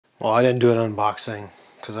Well, I didn't do an unboxing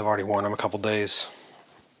because I've already worn them a couple days,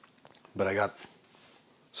 but I got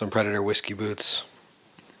some Predator whiskey boots.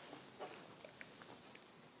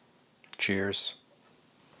 Cheers.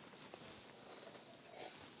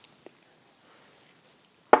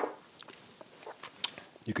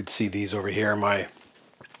 You could see these over here, my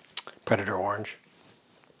Predator orange.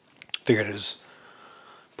 Figured it was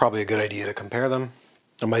probably a good idea to compare them.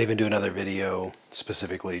 I might even do another video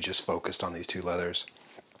specifically just focused on these two leathers.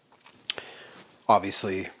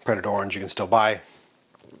 Obviously, Predator orange you can still buy.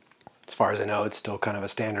 As far as I know, it's still kind of a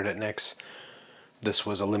standard at Nick's. This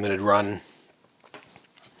was a limited run.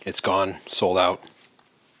 It's gone, sold out.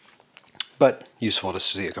 But useful to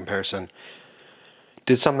see a comparison.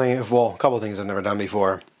 Did something, well, a couple of things I've never done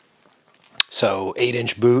before. So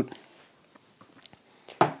 8-inch boot.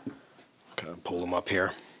 Kind of pull them up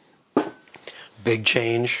here. Big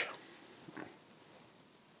change.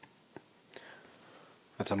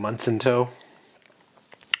 That's a Munson toe.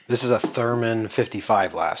 This is a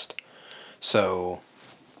Thurman55 Last. So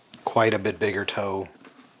quite a bit bigger toe.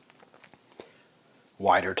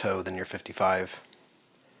 Wider toe than your 55.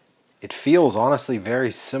 It feels honestly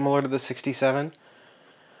very similar to the 67.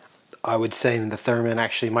 I would say the Thurman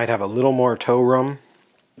actually might have a little more toe room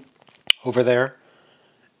over there.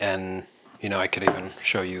 And, you know, I could even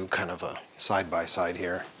show you kind of a side-by-side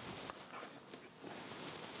here.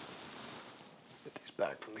 Get these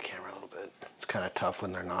back from the camera a little bit. It's kind of tough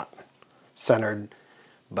when they're not centered,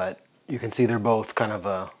 but you can see they're both kind of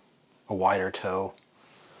a wider toe.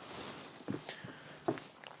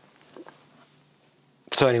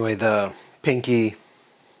 So anyway, the pinky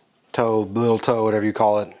toe, little toe, whatever you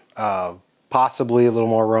call it, possibly a little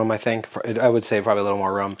more room, I think. I would say probably a little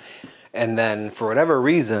more room. And then for whatever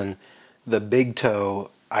reason, the big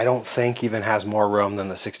toe, I don't think even has more room than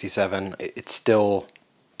the 67. It still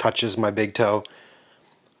touches my big toe.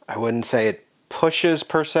 I wouldn't say it pushes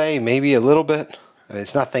per se, maybe a little bit. I mean,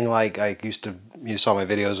 it's nothing like you saw my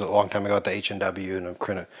videos a long time ago at the H&W, and I'm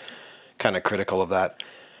kind of critical of that.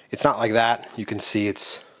 It's not like that. You can see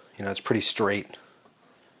it's, you know, it's pretty straight.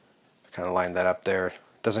 Kind of line that up there.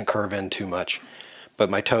 Doesn't curve in too much, but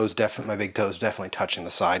my big toe's definitely touching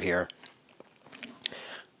the side here.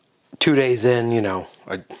 2 days in, you know,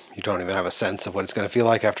 you don't even have a sense of what it's going to feel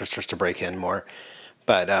like after it starts to break in more.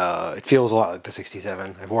 But it feels a lot like the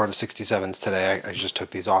 67. I wore the 67s today. I just took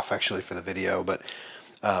these off actually for the video, but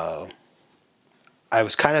I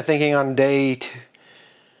was kind of thinking on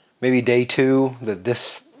maybe day 2, that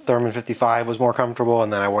this Thurman 55 was more comfortable,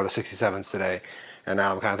 and then I wore the 67s today, and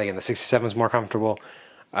now I'm kind of thinking the 67 is more comfortable.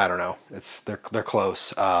 I don't know. They're close.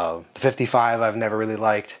 The 55 I've never really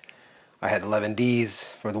liked. I had 11Ds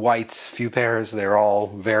for the whites, few pairs. They're all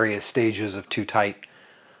various stages of too tight.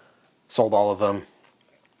 Sold all of them.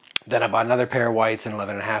 Then I bought another pair of whites, an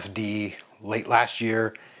 11.5D late last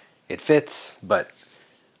year. It fits, but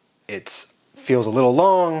it feels a little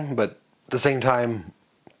long, but at the same time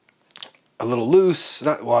a little loose.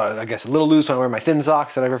 Well, I guess a little loose when I wear my thin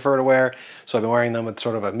socks that I prefer to wear. So I've been wearing them with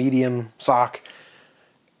sort of a medium sock.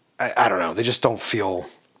 I don't know. They just don't feel.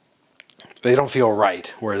 They don't feel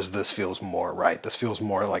right. Whereas this feels more right. This feels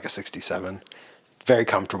more like a 67. Very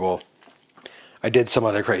comfortable. I did some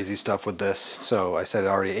other crazy stuff with this. So I said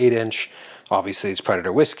already 8-inch. Obviously it's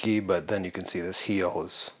Predator whiskey, but then you can see this heel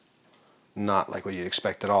is not like what you'd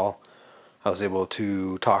expect at all. I was able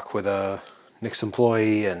to talk with a Nick's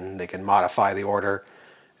employee, and they can modify the order,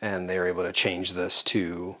 and they were able to change this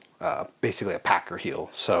to basically a packer heel.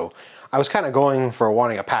 So I was kind of going for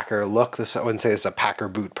wanting a packer look. I wouldn't say this is a packer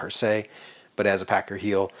boot per se, but it has a packer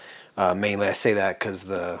heel. Mainly I say that because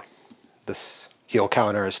this heel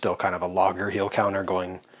counter is still kind of a logger heel counter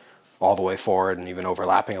going all the way forward and even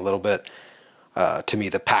overlapping a little bit. To me,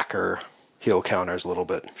 the packer heel counter is a little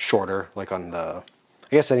bit shorter, like on the,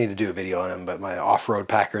 I guess I need to do a video on them, but my off-road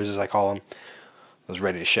packers, as I call them, those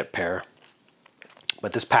ready-to-ship pair.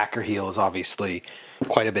 But this packer heel is obviously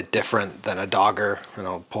quite a bit different than a dogger, and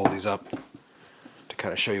I'll pull these up to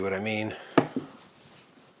kind of show you what I mean.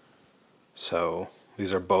 So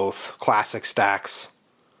these are both classic stacks.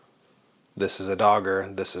 This is a dogger,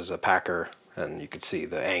 this is a packer, and you can see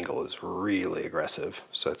the angle is really aggressive.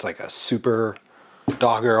 So it's like a super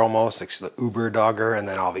dogger almost, like the uber dogger, and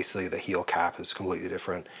then obviously the heel cap is completely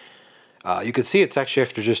different. You can see it's actually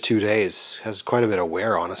after just 2 days, has quite a bit of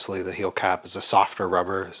wear, honestly. The heel cap is a softer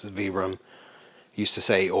rubber. This is Vibram. Used to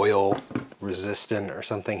say oil resistant or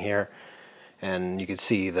something here, and you can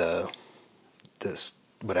see this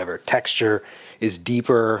whatever texture is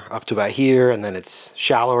deeper up to about here, and then it's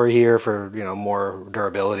shallower here for, you know, more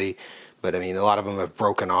durability. But I mean, a lot of them have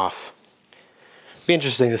broken off. Be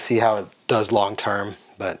interesting to see how it does long term,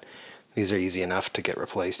 but these are easy enough to get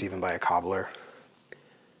replaced even by a cobbler.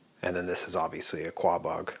 And then this is obviously a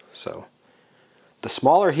quabog. So the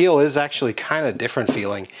smaller heel is actually kind of different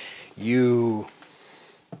feeling.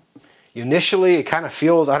 Initially it kind of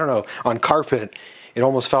feels, I don't know, on carpet, it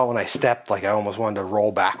almost felt when I stepped like I almost wanted to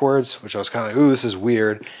roll backwards, which I was kind of like, ooh, this is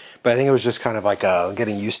weird. But I think it was just kind of like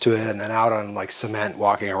getting used to it. And then out on like cement,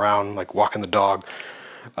 walking around, like walking the dog.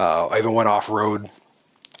 I even went off-road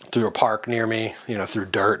through a park near me, you know, through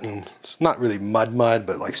dirt, and it's not really mud,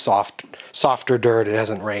 but like softer dirt. It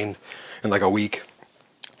hasn't rained in like a week.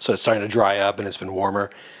 So it's starting to dry up and it's been warmer.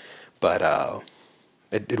 But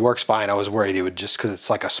it works fine. I was worried it would, just because it's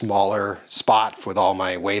like a smaller spot with all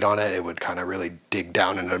my weight on it, it would kind of really dig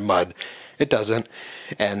down into the mud. It doesn't.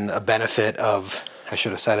 And a benefit of, I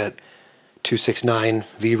should have said it, 269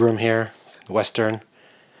 V-Broom here, Western.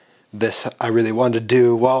 This I really wanted to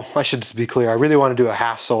do, well, I should be clear, I really want to do a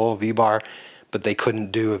half sole V-bar, but they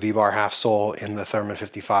couldn't do a V-bar half sole in the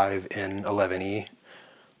Thurman55 in 11E.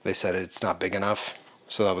 They said it's not big enough.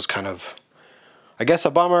 So that was kind of, I guess, a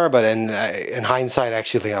bummer, but in hindsight, I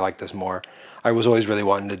actually think I like this more. I was always really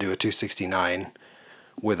wanting to do a 269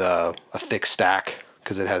 with a thick stack,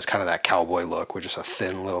 because it has kind of that cowboy look with just a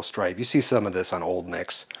thin little stripe. You see some of this on old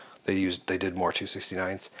Nicks. They did more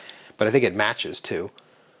 269s, but I think it matches too.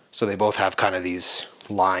 So they both have kind of these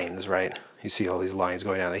lines, right? You see all these lines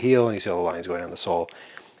going down the heel, and you see all the lines going down the sole.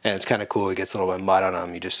 And it's kind of cool. It gets a little bit of mud on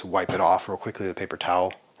them. You just wipe it off real quickly with a paper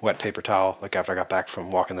towel, wet paper towel, like after I got back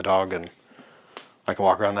from walking the dog, and I can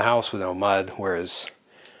walk around the house with no mud. Whereas,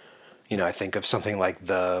 you know, I think of something like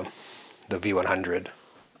the V100. It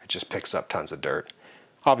just picks up tons of dirt.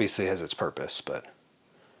 Obviously it has its purpose, but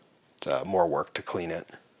it's more work to clean it.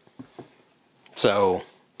 So,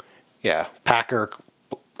 yeah, Packer.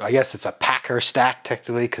 I guess it's a Packer stack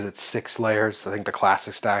technically, because it's 6 layers. I think the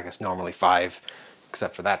classic stack is normally 5,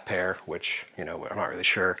 except for that pair, which, you know, I'm not really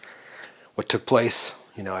sure what took place.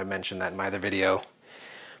 You know, I mentioned that in my other video.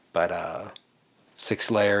 But 6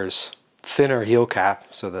 layers, thinner heel cap.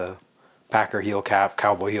 So the Packer heel cap,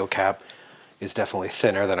 cowboy heel cap, is definitely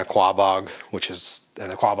thinner than a quabog, and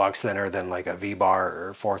the quabog's thinner than like a V-bar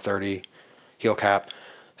or 430 heel cap.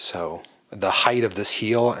 So the height of this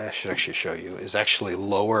heel, I should actually show you, is actually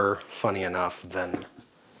lower, funny enough, than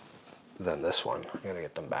this one. I'm gonna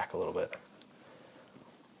get them back a little bit.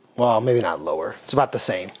 Well, maybe not lower. It's about the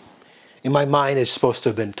same. In my mind, it's supposed to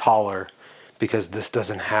have been taller because this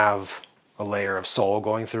doesn't have a layer of sole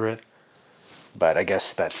going through it. But I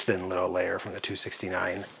guess that thin little layer from the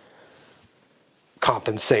 269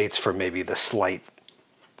 compensates for maybe the slightly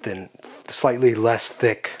less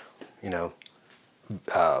thick, you know,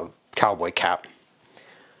 cowboy cap.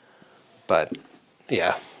 But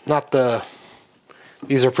yeah,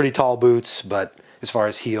 these are pretty tall boots, but as far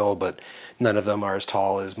as heel, but none of them are as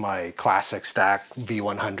tall as my classic stack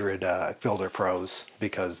V100 Builder Pros,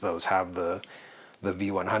 because those have the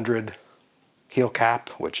V100 heel cap,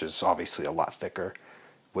 which is obviously a lot thicker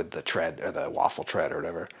with the tread, or the waffle tread or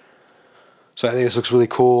whatever. So I think this looks really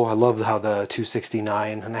cool. I love how the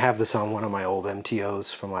 269, and I have this on one of my old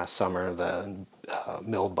MTOs from last summer, the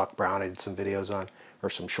milled buck brown I did some videos on, or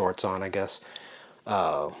some shorts on, I guess.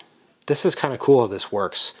 This is kind of cool how this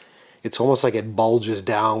works. It's almost like it bulges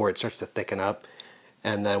down where it starts to thicken up,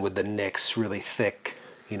 and then with the Nicks really thick,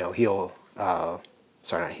 you know, heel,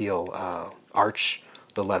 sorry, not heel, arch,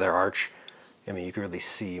 the leather arch. I mean, you can really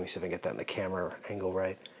see, let me see if I can get that in the camera angle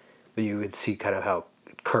right, but you would see kind of how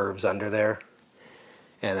it curves under there.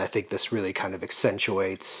 And I think this really kind of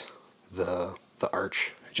accentuates the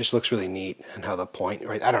arch. It just looks really neat, and how the point,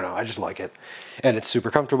 right? I don't know, I just like it. And it's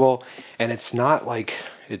super comfortable, and it's not like,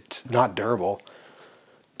 it's not durable.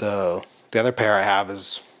 The other pair I have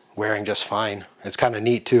is wearing just fine. It's kind of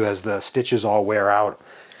neat too, as the stitches all wear out,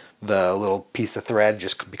 the little piece of thread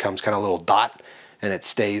just becomes kind of a little dot, and it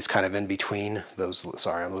stays kind of in between those,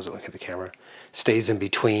 sorry, I'm looking at the camera, stays in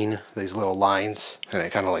between these little lines, and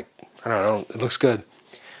it kind of like, I don't know, it looks good.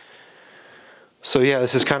 So yeah,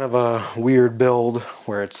 this is kind of a weird build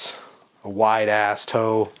where it's a wide ass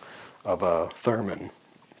toe of a Thurman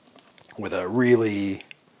with a really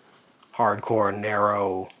hardcore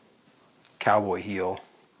narrow cowboy heel.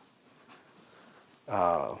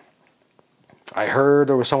 I heard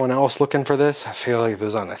there was someone else looking for this. I feel like it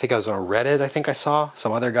was on, I think I was on Reddit, I think I saw.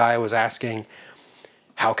 Some other guy was asking,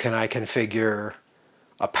 how can I configure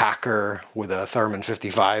a Packer with a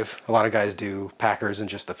Thurman55? A lot of guys do Packers in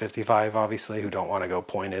just the 55, obviously, who don't want to go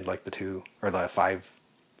pointed like the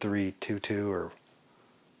 5322, or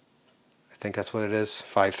I think that's what it is,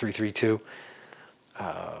 5332.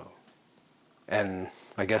 And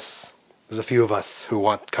I guess there's a few of us who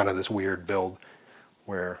want kind of this weird build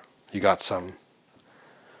where you got some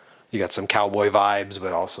cowboy vibes,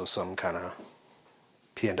 but also some kind of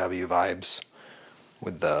P&W vibes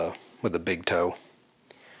with the big toe.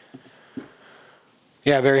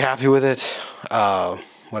 Yeah, very happy with it.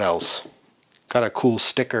 What else? Got a cool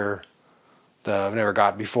sticker that I've never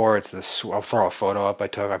got before. It's this, I'll throw a photo up I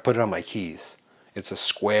took. I put it on my keys. It's a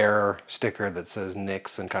square sticker that says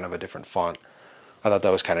Nix in kind of a different font. I thought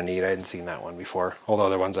that was kind of neat. I hadn't seen that one before. All the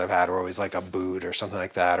other ones I've had were always like a boot or something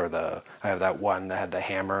like that, or I have that one that had the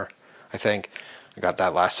hammer, I think. I got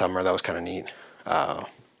that last summer. That was kind of neat. I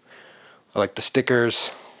like the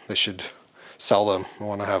stickers. They should sell them. I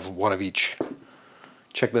want to have one of each.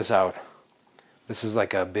 Check this out. This is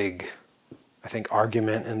like a big, I think,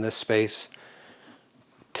 argument in this space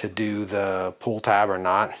to do the pull tab or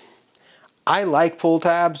not. I like pull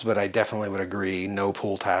tabs, but I definitely would agree no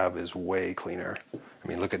pull tab is way cleaner. I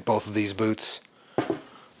mean, look at both of these boots.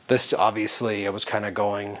 This, obviously, I was kind of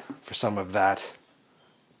going for some of that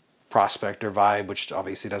Prospector vibe, which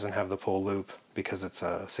obviously doesn't have the pull loop because it's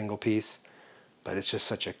a single piece, but it's just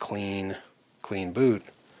such a clean boot.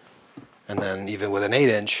 And then even with an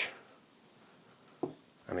 8-inch,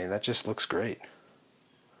 I mean, that just looks great.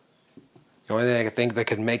 The only thing I could think that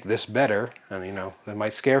could make this better, and you know, that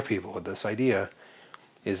might scare people with this idea,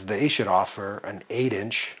 is they should offer an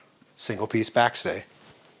 8-inch single piece backstay.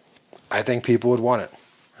 I think people would want it,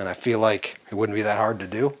 and I feel like it wouldn't be that hard to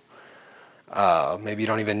do. Maybe you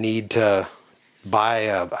don't even need to buy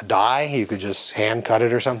a die. You could just hand cut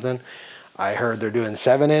it or something. I heard they're doing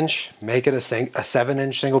 7-inch. Make it a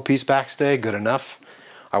 7-inch single piece backstay. Good enough.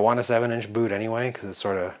 I want a 7-inch boot anyway because it's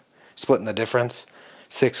sort of splitting the difference.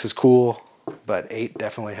 6 is cool, but 8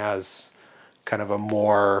 definitely has kind of a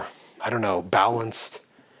more, I don't know, balanced.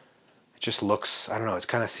 It just looks, I don't know, it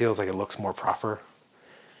kind of feels like it looks more proper.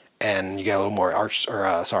 And you get a little more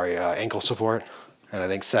ankle support. And I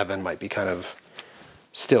think 7 might be kind of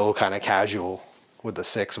still kind of casual with the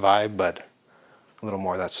 6 vibe, but a little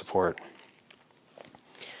more of that support.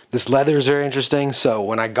 This leather is very interesting. So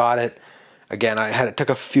when I got it, again, took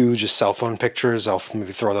a few just cell phone pictures. I'll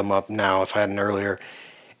maybe throw them up now if I hadn't earlier.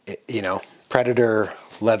 You know, Predator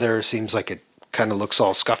leather seems like it kind of looks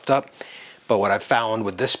all scuffed up. But what I've found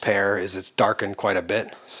with this pair is it's darkened quite a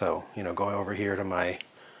bit. So, you know, going over here to my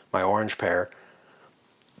orange pair,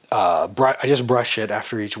 I just brush it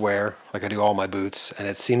after each wear, like I do all my boots, and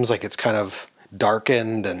it seems like it's kind of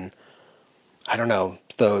darkened, and I don't know,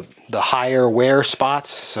 the higher wear spots.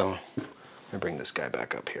 So let me bring this guy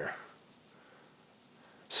back up here.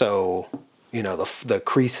 So, you know, the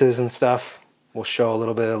creases and stuff will show a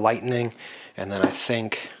little bit of lightening, and then I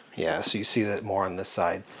think, yeah, so you see that more on this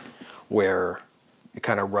side where it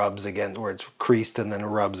kind of rubs against, where it's creased and then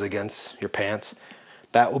rubs against your pants.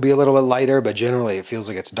 That will be a little bit lighter, but generally it feels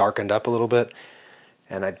like it's darkened up a little bit.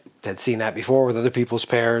 And I had seen that before with other people's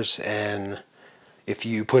pairs, and if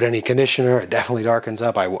you put any conditioner, it definitely darkens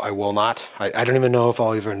up. I will not. I don't even know if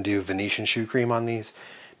I'll even do Venetian shoe cream on these,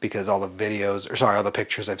 because all the videos, or sorry, all the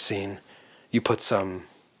pictures I've seen, you put some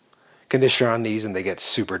conditioner on these and they get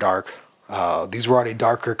super dark. These were already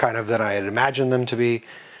darker kind of than I had imagined them to be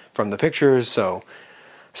from the pictures, so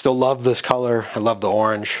still love this color. I love the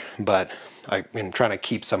orange, but I'm trying to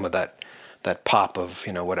keep some of that pop of,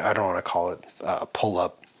 you know, what I don't want to call it pull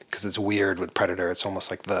up, because it's weird with Predator. It's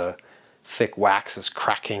almost like the thick wax is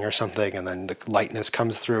cracking or something, and then the lightness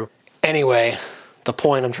comes through. Anyway, the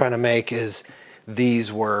point I'm trying to make is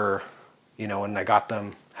these were, you know, when I got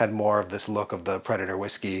them, had more of this look of the Predator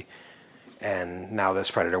whiskey, and now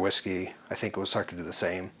this Predator whiskey, I think it will start to do the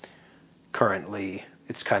same. Currently,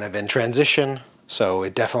 it's kind of in transition, so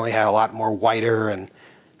it definitely had a lot more whiter and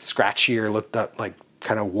scratchier, looked up like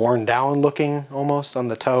kind of worn down looking almost on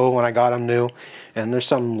the toe when I got them new. And there's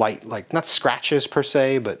some light, like not scratches per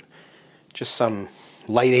se, but just some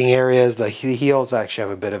lighting areas. The heels actually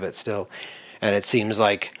have a bit of it still. And it seems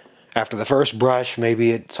like after the first brush,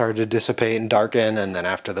 maybe it started to dissipate and darken, and then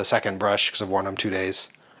after the second brush, because I've worn them 2 days,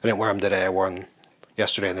 I didn't wear them today, I wore them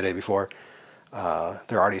yesterday and the day before,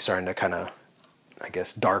 they're already starting to kind of, I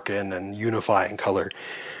guess, darken and unify in color.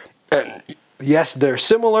 And yes, they're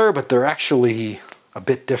similar, but they're actually a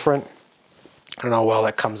bit different. I don't know how well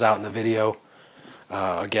that comes out in the video.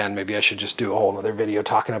 Again, maybe I should just do a whole other video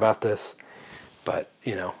talking about this. But,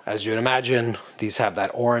 you know, as you would imagine, these have that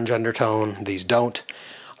orange undertone. These don't.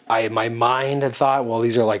 My mind had thought, well,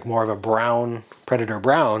 these are like more of a brown, Predator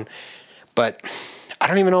brown. But I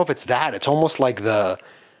don't even know if it's that. It's almost like the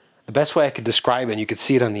best way I could describe it, and you could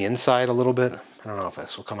see it on the inside a little bit. I don't know if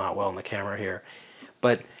this will come out well in the camera here.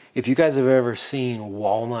 But if you guys have ever seen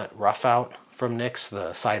Walnut Rough Out from Nix,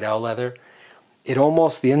 the Seidel leather, it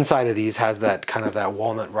almost, the inside of these has that kind of that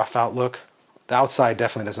walnut rough out look. The outside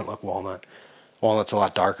definitely doesn't look walnut. Walnut's a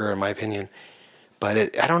lot darker in my opinion, but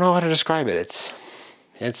I don't know how to describe it.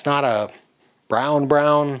 It's not a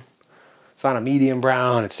brown. It's not a medium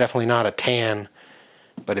brown. It's definitely not a tan,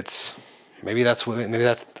 but maybe that's what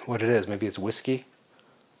it is. Maybe it's whiskey.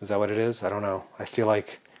 Is that what it is? I don't know. I feel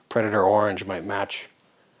like Predator Orange might match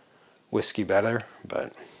whiskey better,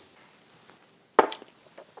 but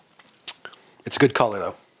it's a good color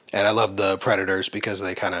though. And I love the Predators because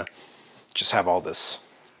they kind of just have all this,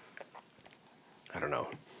 I don't know,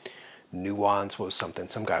 nuance. Was something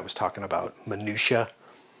some guy was talking about, minutia.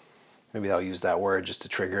 Maybe I'll use that word just to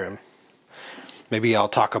trigger him. Maybe I'll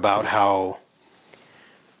talk about how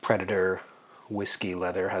Predator whiskey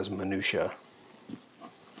leather has minutia.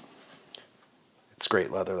 It's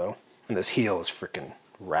great leather though. And this heel is freaking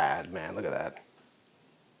rad, man. Look at that.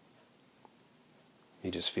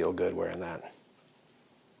 You just feel good wearing that.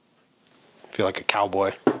 I feel like a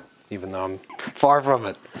cowboy, even though I'm far from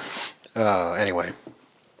it. Anyway.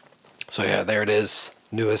 So yeah, there it is.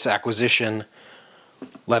 Newest acquisition.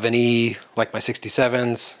 11E, like my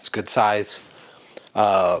 67s. It's good size.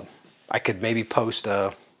 I could maybe post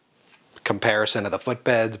a comparison of the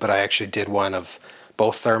footbeds, but I actually did one of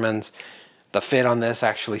both Thurmans. The fit on this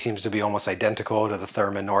actually seems to be almost identical to the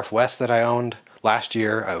Thurman Northwest that I owned last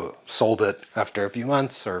year. I sold it after a few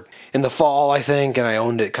months, or in the fall I think, and I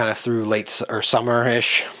owned it kind of through late or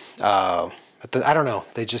summer-ish. I don't know,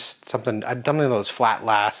 they just, something of those flat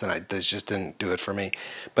lasts, and they just didn't do it for me.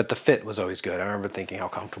 But the fit was always good. I remember thinking how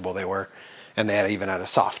comfortable they were, and they even had a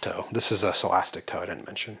soft toe. This is a Scholastic toe I didn't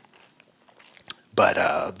mention.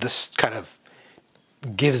 But this kind of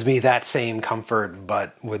gives me that same comfort,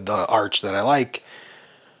 but with the arch that I like.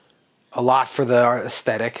 A lot for the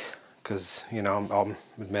aesthetic, because, you know, I'll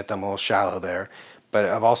admit I'm a little shallow there. But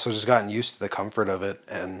I've also just gotten used to the comfort of it,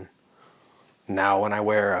 and now when I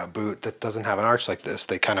wear a boot that doesn't have an arch like this,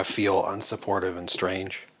 they kind of feel unsupportive and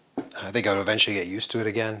strange. I think I would eventually get used to it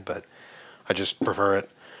again, but I just prefer it.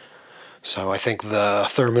 So I think the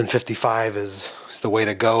Thurman55 is the way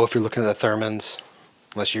to go if you're looking at the Thurmans,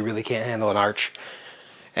 unless you really can't handle an arch.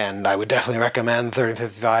 And I would definitely recommend the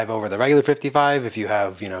Thurman55 over the regular 55 if you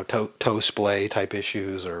have, you know, toe splay type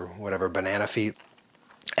issues or whatever, banana feet.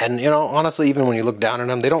 And, you know, honestly, even when you look down on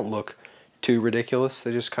them, they don't look too ridiculous.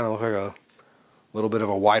 They just kind of look like a little bit of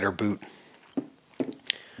a wider boot.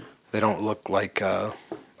 They don't look like, at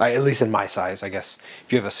least in my size, I guess.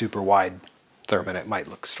 If you have a super wide Thurman, it might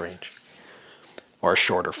look strange. Or a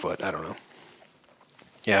shorter foot, I don't know.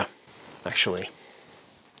 Yeah, actually.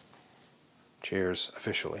 Cheers,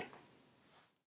 officially.